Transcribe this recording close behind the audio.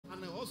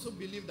also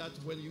believe that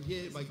when you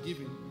hear my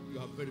giving, you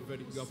are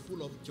you are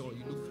full of joy.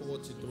 You look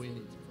forward to doing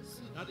it.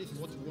 That is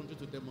what we wanted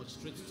to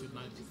demonstrate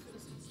tonight.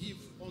 Give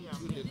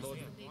unto the Lord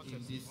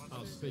in this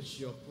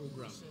special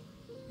program.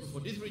 So for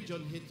this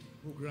Region 8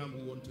 program,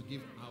 we want to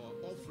give our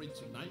offering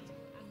tonight.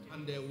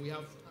 And we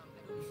have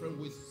different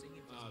ways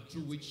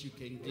through which you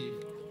can give.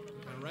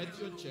 You can write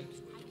your check,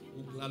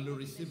 we'll gladly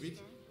receive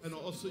it. And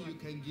also you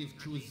can give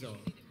through Zelle.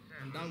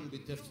 And that will be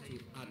tested to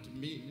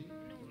admin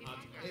at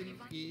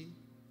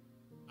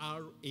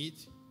nar8.org.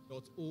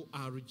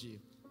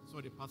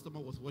 So the pastor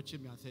was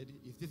watching me and said,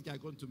 is this guy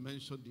going to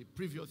mention the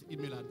previous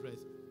email address?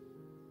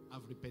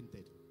 I've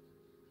repented.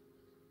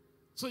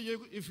 So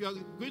if you are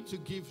going to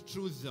give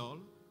through Zelle,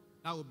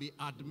 that will be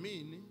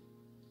admin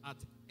at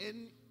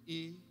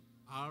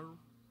nar8.org.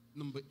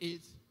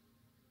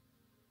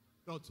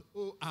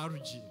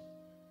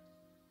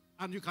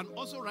 And you can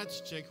also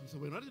write check. So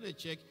when writing a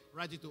check,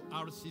 write it to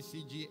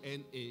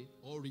Rccgna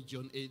or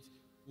Region 8.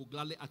 We'll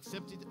gladly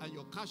accept it, and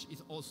your cash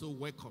is also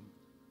welcome.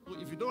 So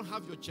if you don't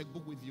have your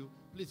checkbook with you,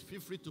 please feel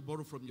free to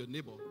borrow from your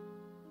neighbor.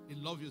 They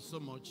love you so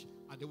much,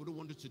 and they wouldn't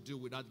want you to do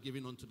without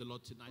giving unto the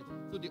Lord tonight.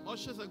 So the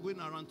ushers are going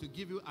around to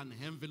give you an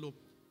envelope,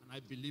 and I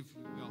believe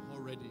you are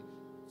all ready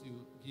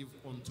to give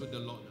unto the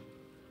Lord.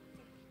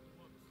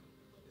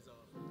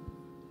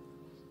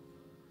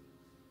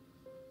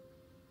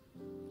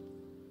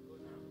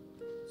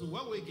 So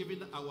while we're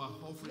giving our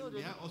offering,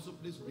 may I also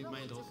please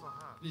remind us,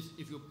 please,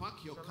 if you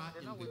park your car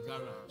in the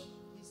garage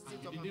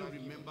and you didn't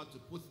remember to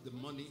put the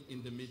money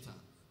in the meter,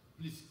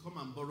 please come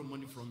and borrow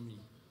money from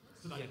me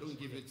so that I don't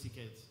give you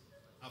tickets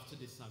after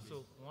the service.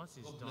 So once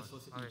it's God done, bless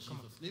us in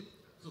Jesus' name.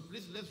 So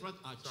please, let's write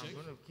our check. I'm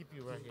going to keep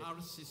you right here.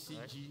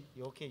 RCCG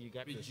right? Okay, you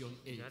got Region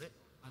 8. You got it?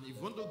 And if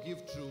you want to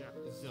give through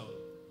Zelle,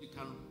 you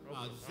can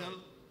Zelle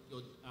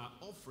your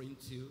offering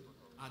to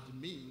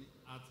admin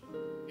at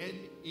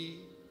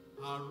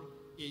nar8.org.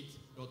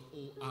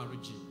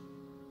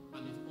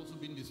 And it's also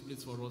been displayed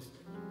for us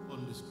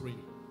on the screen.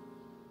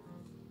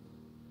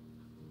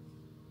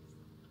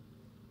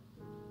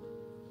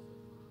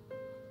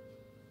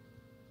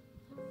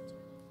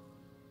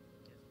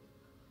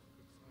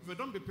 If we're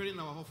done preparing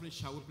our offering,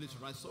 shall we please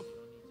rise up?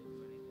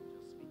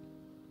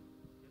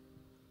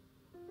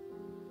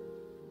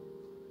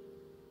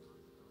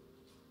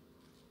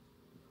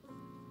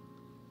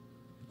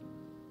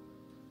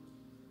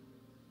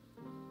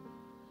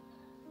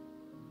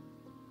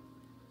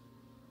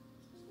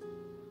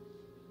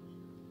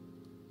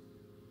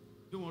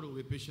 Don't want to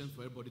be patient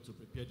for everybody to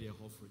prepare their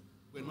offering.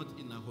 We're not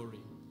in a hurry.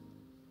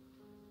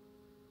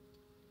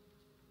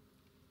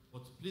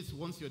 But please,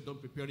 once you're done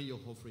preparing your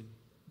offering,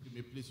 you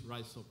may please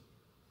rise up.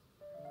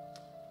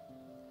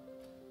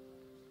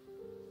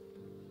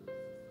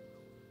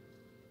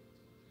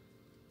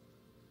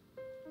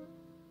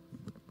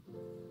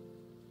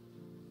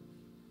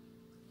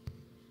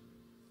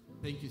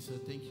 Thank you, sir.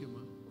 Thank you,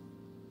 ma'am.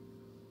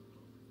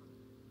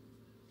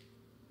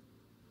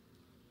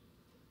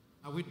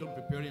 Are we done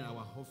preparing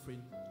our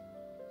offering?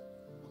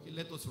 Okay,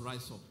 let us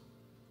rise up.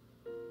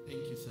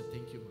 Thank you, sir.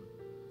 Thank you, ma'am.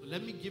 So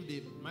let me give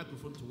the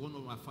microphone to one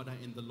of my father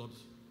in the Lord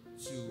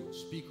to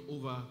speak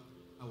over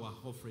our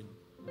offering.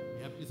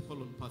 May I please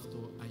call on Pastor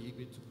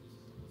Ayigbe to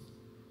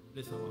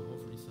bless our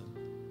offering, sir.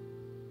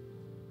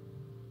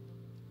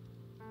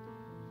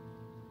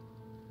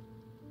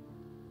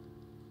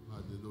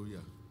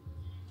 Hallelujah.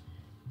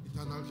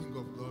 Eternal King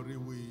of Glory,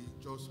 we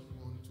just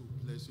want to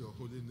bless your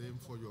holy name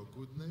for your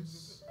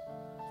goodness.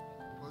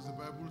 Because the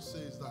Bible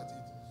says that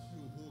it is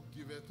you who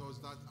giveth us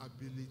that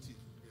ability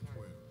to get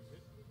well.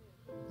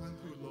 Thank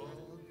you, Lord,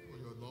 for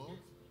your love.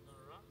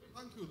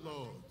 Thank you,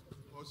 Lord,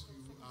 because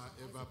you are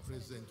ever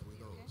present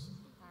with us.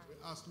 We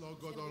ask, Lord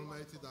God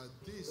Almighty, that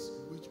this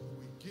which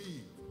we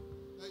give,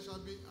 that shall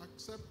be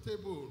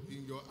acceptable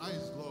in your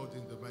eyes, Lord,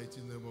 in the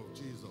mighty name of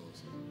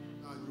Jesus.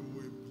 And you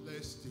will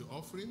bless the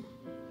offering,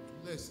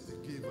 bless the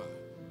giver.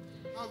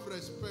 Have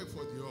respect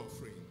for the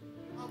offering.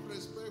 Have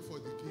respect for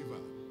the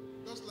giver.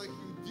 Just like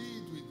you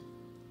did with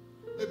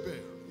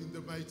Abel, in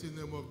the mighty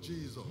name of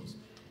Jesus.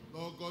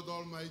 Lord God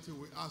Almighty,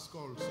 we ask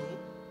also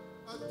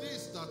that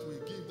this that we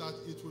give, that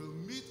it will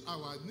meet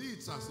our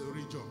needs as a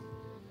region.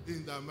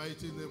 In the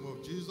mighty name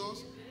of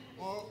Jesus,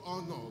 all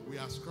honor we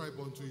ascribe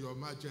unto your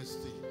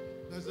majesty.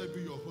 Blessed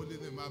be your holy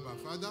name, Abba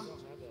Father.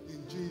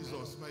 In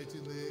Jesus' mighty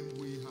name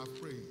we have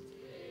prayed.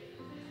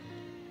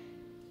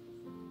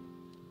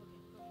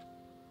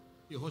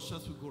 The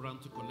ushers will go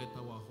around to collect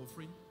our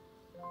offering.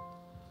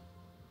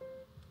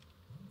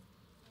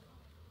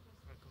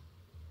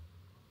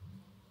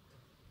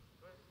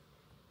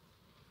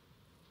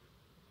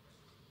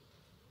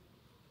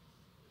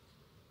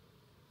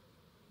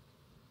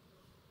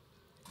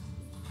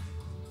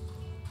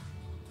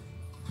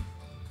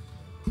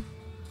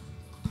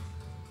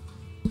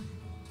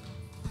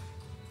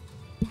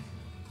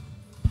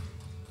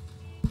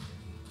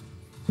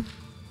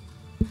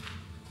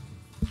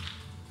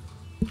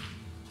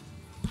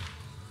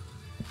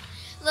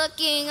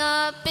 Looking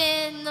up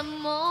in the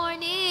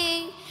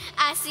morning,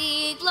 I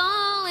see it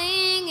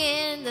glowing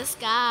in the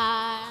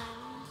sky.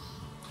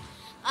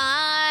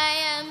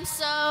 I am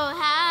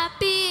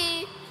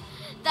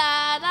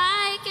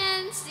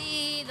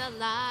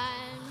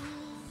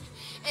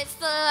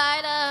the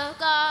light of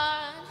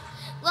God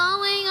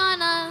glowing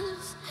on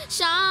us,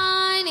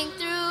 shining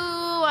through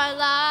our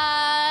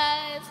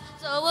lives.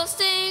 So we'll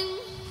sing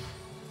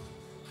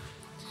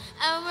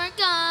and we're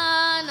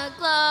gonna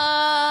glow.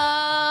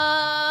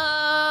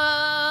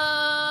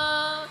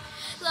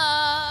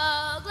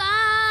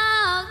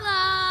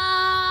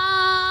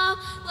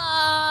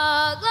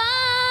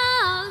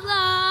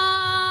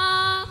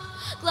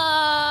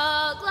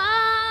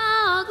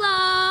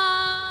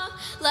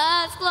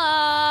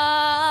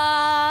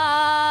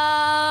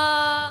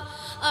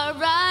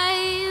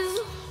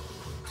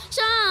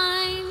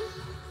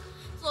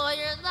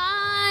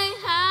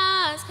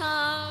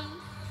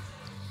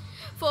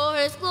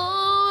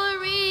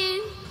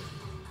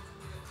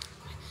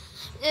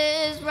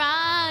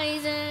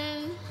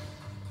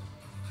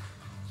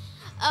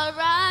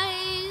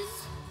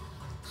 Arise,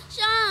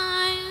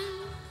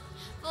 shine,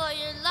 for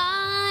your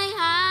light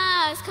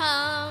has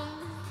come,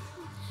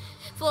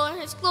 for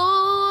His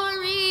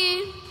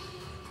glory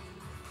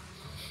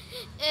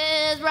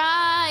is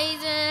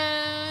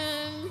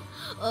rising.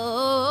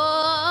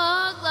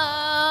 Oh,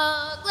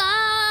 glow,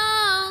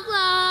 glow,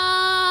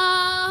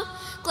 glow,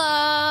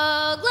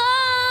 glow, glow,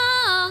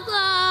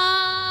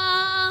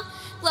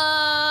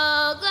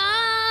 glow, glow,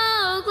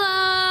 glow,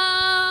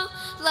 glow.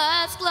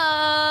 Let's glow.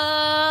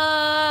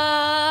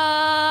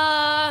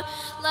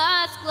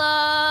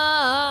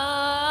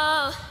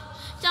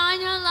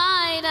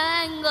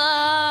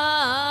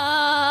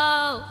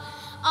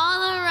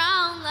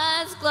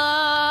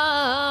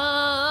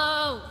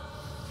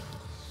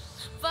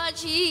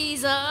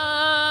 Jesus,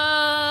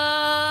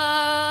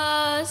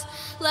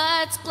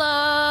 let's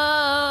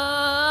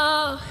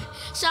glow.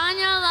 Shine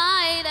your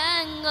light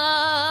and glow.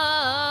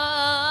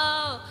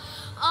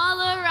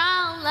 All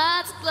around,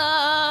 let's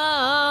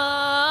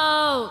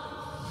glow.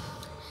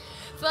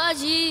 For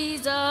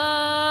Jesus,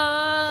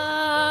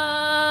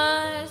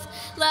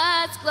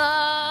 let's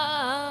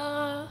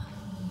glow.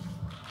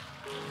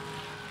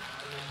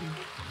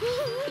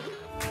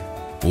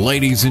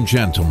 Ladies and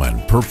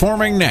gentlemen,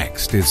 performing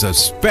next is a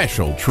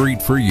special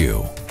treat for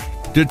you.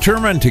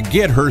 Determined to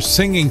get her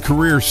singing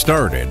career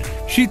started,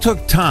 she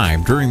took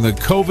time during the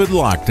COVID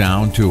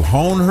lockdown to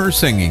hone her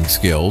singing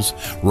skills,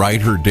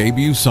 write her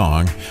debut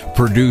song,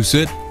 produce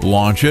it,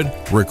 launch it,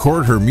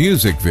 record her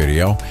music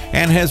video,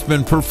 and has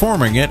been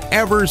performing it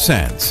ever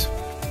since.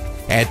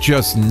 At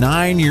just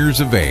 9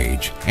 years of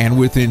age, and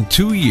within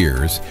 2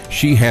 years,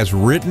 she has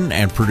written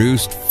and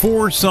produced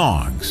 4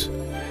 songs.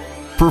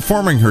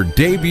 Performing her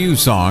debut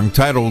song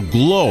titled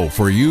Glow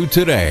for you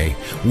today,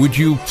 would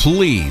you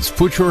please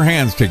put your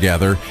hands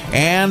together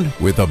and,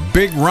 with a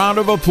big round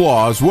of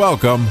applause,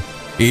 welcome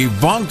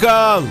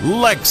Ivanka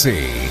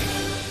Lexi.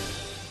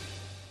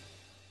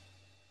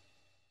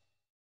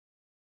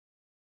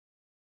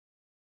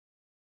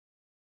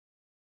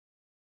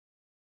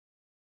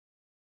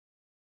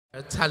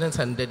 Her talent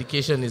and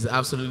dedication is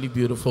absolutely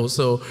beautiful.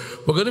 So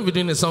we're going to be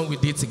doing a song we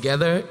did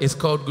together. It's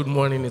called Good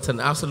Morning. It's an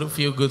absolute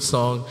feel-good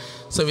song.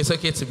 So it's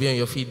okay to be on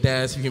your feet,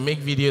 dance. If you make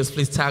videos,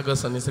 please tag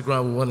us on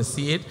Instagram. We want to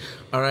see it.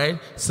 All right?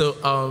 So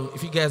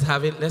if you guys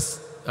have it, let's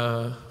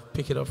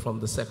pick it up from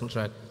the second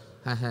track.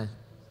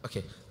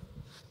 Okay.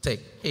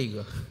 Take. Here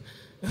you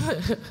go.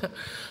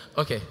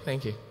 Okay,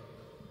 thank you.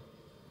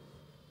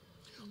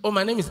 Oh,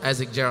 my name is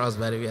Isaac Gerald,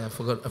 by the way. I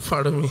forgot.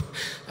 Pardon me.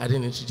 I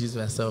didn't introduce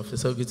myself.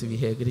 It's so good to be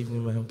here. Good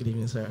evening, ma'am. Good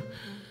evening, sir.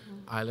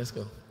 All right, let's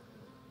go.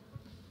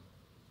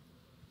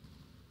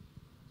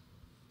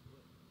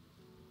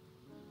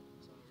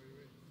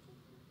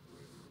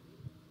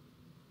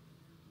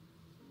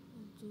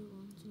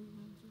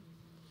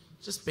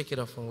 Just pick it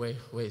up from where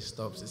it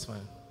stops. It's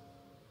fine.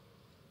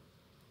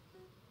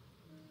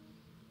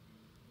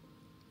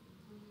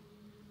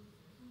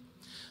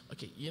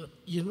 Okay,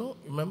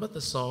 remember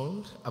the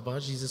song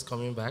about Jesus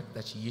coming back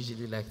that you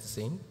usually like to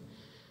sing?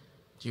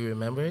 Do you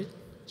remember it?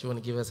 Do you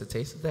want to give us a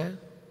taste of that?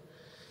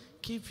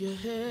 Keep your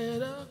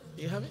head up.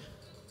 You have it?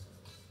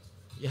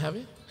 You have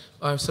it?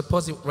 Or so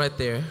pause it right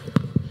there,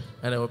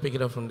 and then we'll pick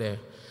it up from there.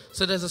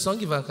 So there's a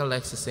song Ivanka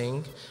likes to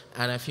sing,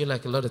 and I feel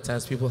like a lot of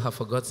times people have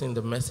forgotten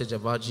the message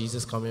about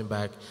Jesus coming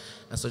back.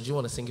 And so do you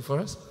want to sing it for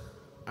us?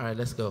 All right,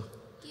 let's go.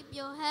 Keep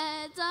your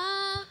heads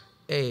up.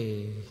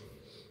 Hey.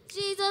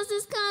 Jesus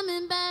is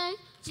coming back.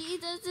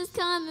 Jesus is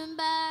coming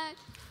back.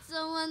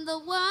 So when the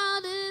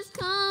world is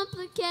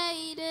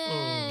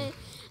complicated,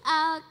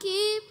 I'll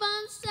keep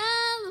on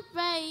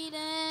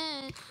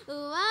celebrating.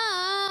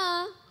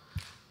 Whoa.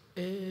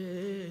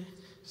 Hey.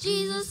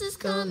 Jesus is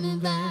coming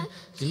back.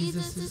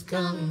 Jesus is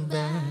coming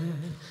back.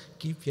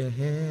 Keep your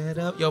head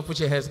up. Y'all put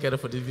your hands together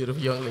for this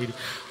beautiful young lady.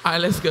 All right,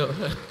 let's go.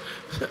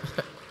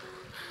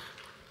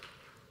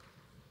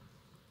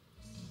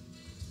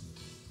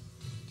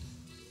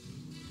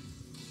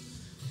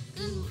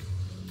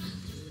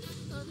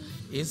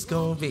 It's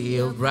gonna be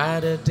a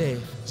brighter day.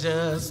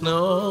 Just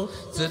know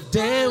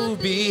today will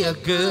be a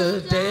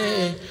good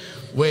day.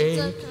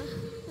 Wait.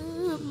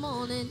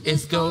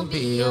 It's gonna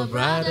be a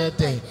brighter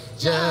day.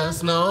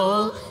 Just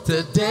know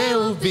today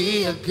will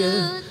be a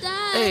good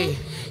day. Hey,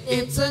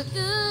 It's a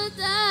good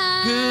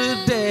day.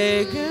 Good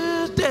day, good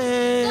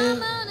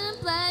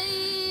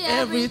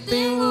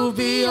everything will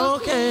be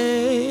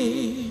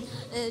okay.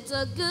 It's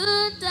a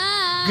good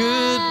day.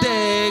 Good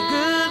day,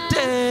 good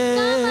day.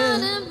 Come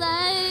on and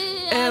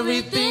play.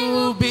 Everything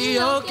will be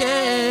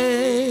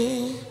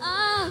okay.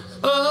 Oh,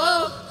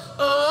 Oh,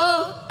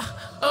 oh,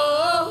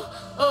 oh,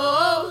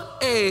 oh,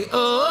 hey,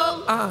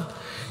 oh,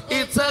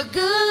 it's a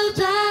good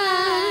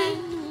day.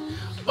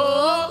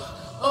 Oh,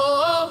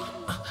 oh,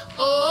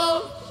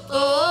 oh,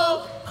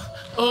 oh,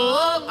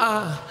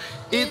 oh,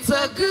 it's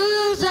a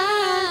good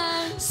day.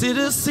 See,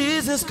 the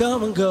seasons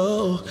come and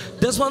go.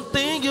 There's one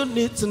thing you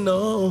need to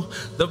know.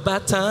 The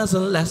bad times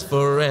will last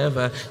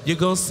forever. You're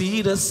gonna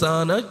see the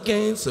sun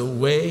again, so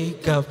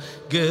wake up.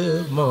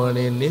 Good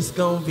morning, it's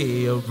gonna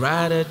be a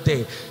brighter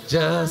day.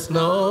 Just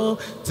know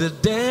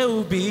today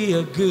will be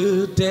a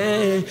good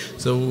day.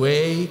 So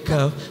wake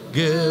up,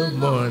 good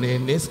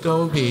morning, it's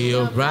gonna be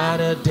a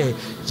brighter day.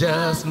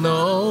 Just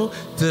know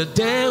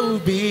today will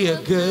be a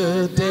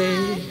good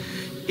day.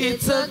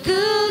 It's a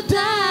good day.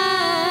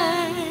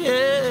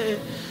 Yeah.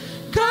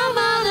 Come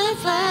on and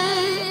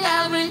play.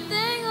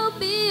 everything will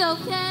be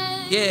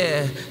okay.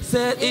 Yeah,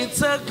 said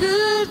it's a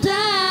good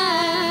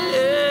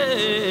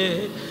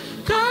day.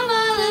 Come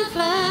on and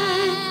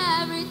play.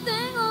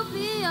 Everything will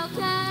be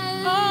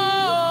okay.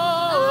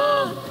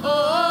 Oh,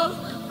 oh,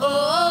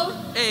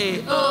 oh,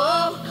 hey,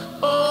 oh,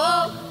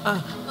 oh,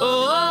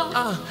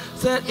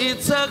 said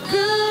it's a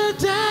good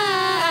day.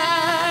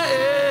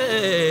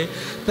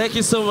 Thank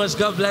you so much.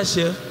 God bless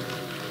you.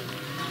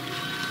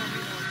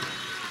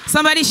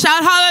 Somebody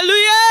shout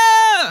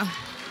hallelujah!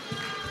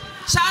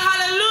 Shout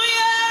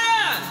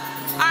hallelujah!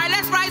 All right,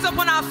 let's rise up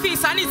on our feet.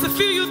 So I need to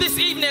feel you this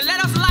evening. Let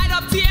us light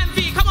up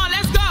TMV. Come on,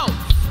 let's go.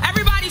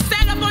 Everybody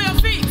stand up on your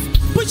feet.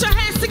 Put your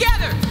hands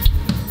together.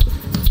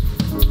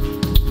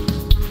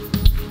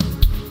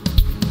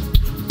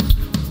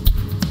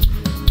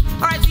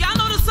 All right, so y'all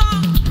know the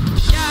song?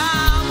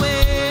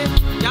 Yahweh.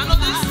 Y'all know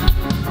this?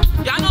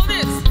 Y'all know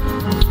this?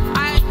 All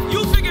right,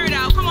 you figure it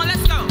out. Come on,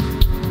 let's go.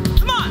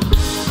 Come on.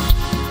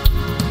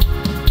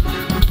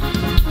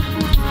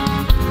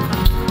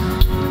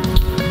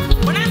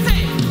 When I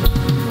say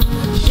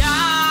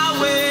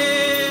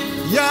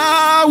Yahweh,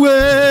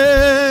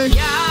 Yahweh,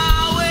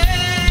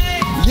 Yahweh,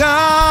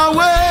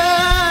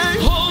 Yahweh,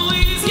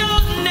 holy is your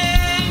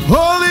name.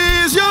 holy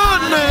is your I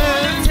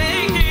name. don't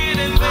take it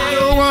in I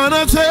don't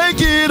wanna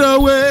take it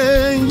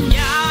away.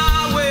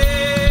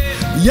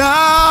 Yahweh,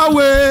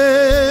 Yahweh,